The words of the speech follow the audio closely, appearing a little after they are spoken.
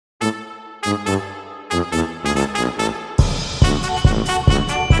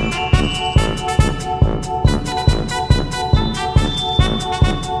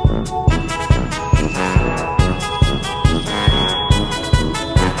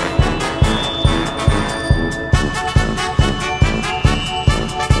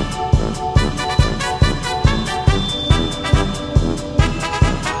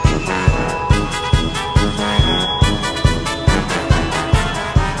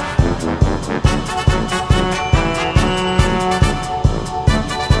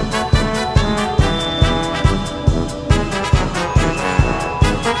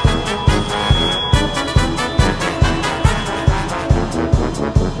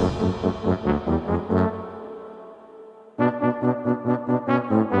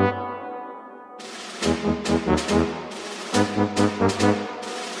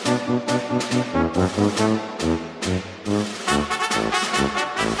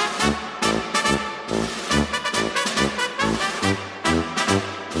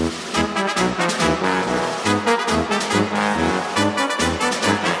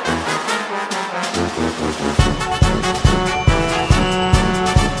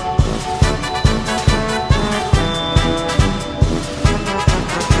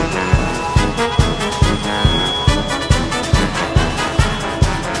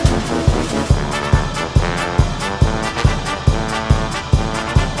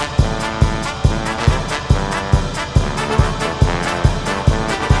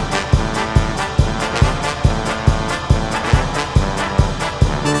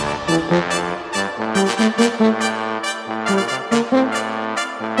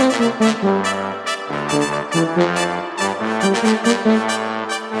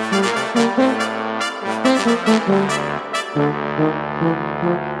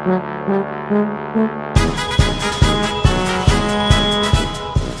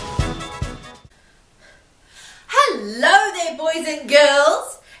Hello there, boys and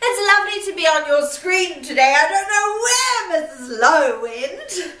girls. It's lovely to be on your screen today. I don't know where, Mrs.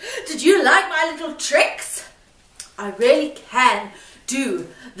 Lowwind. Did you like my little tricks? I really can do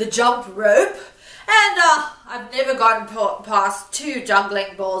the jump rope. And I've never gotten past 2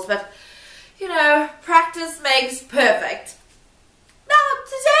 juggling balls, but, you know, practice makes perfect. Now,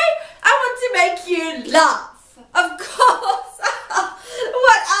 today, I want to make you laugh. Of course.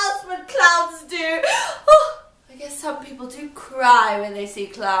 What else would clowns do? Oh, I guess some people do cry when they see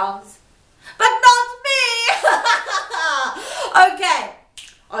clowns. But not me! Okay,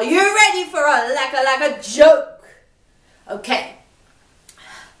 are you ready for a lacka joke? Okay.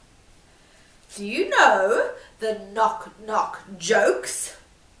 Do you know the knock knock jokes?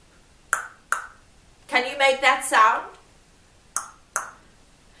 Can you make that sound?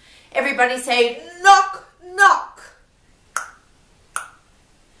 Everybody say knock knock.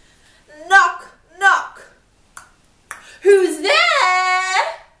 Knock knock. Who's there?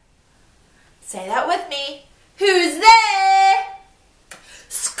 Say that with me. Who's there?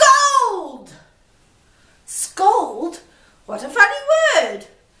 Scold. Scold? What a funny word.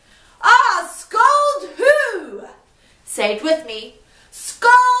 Scold who? Say it with me.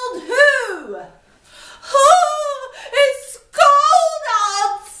 Scold who? Oh, it's cold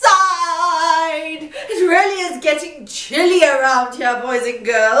outside. It really is getting chilly around here, boys and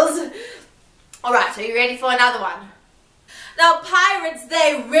girls. Alright, are you ready for another one? Now, pirates,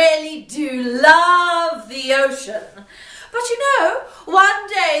 they really do love the ocean. But you know, one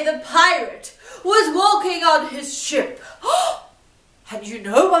day the pirate was walking on his ship. And you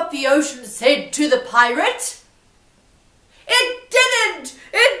know what the ocean said to the pirate? It didn't!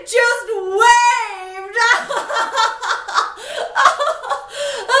 It just waved!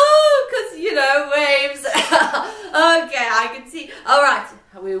 Oh, because, you know, waves. Okay, I can see. All right,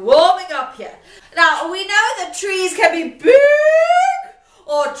 we're warming up here. Now, we know that trees can be big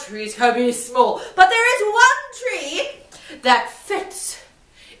or trees can be small. But there is one tree that fits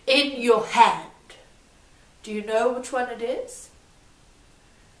in your hand. Do you know which one it is?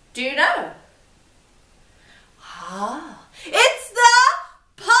 Do you know? It's the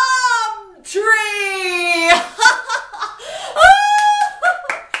palm tree!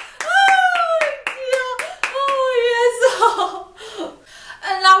 Oh, yes.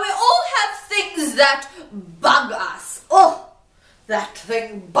 And now we all have things that bug us. Oh, that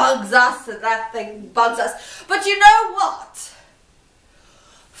thing bugs us and that thing bugs us. But you know what?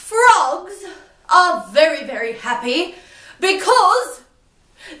 Frogs are very, very happy because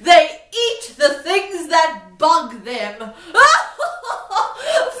they eat the things that bug them. Flies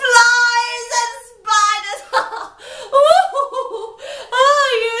and spiders. Oh,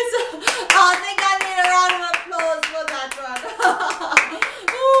 yes. I think I need a round of applause for that one.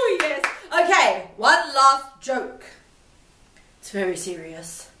 Oh, yes. last joke. It's very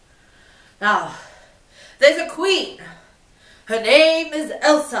serious. Now, there's a queen. Her name is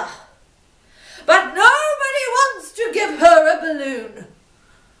Elsa. But nobody wants to give her a balloon.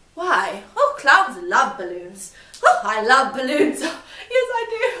 Why? Oh, clowns love balloons. Oh, I love balloons. Yes, I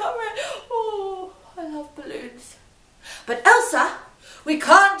do. Oh, I love balloons. But Elsa, we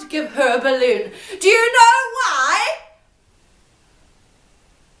can't give her a balloon. Do you know why?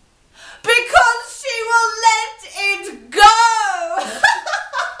 Because she will let it go.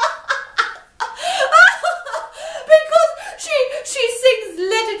 Because she sings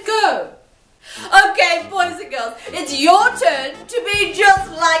Let It Go. Okay, boys and girls, it's your turn to be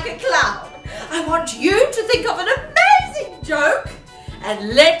just like a clown. I want you to think of an amazing joke and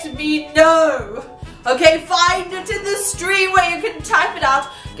let me know. Okay, find it in the stream where you can type it out.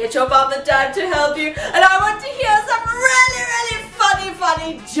 Get your mum and dad to help you. And I want to hear some really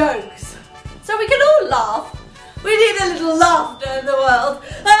funny jokes. So we can all laugh. We need a little laughter in the world.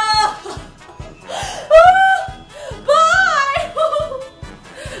 Bye! Bye! Bye!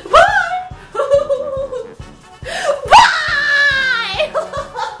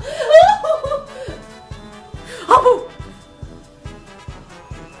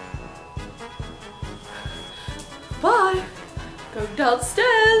 Bye! Go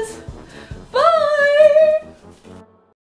downstairs.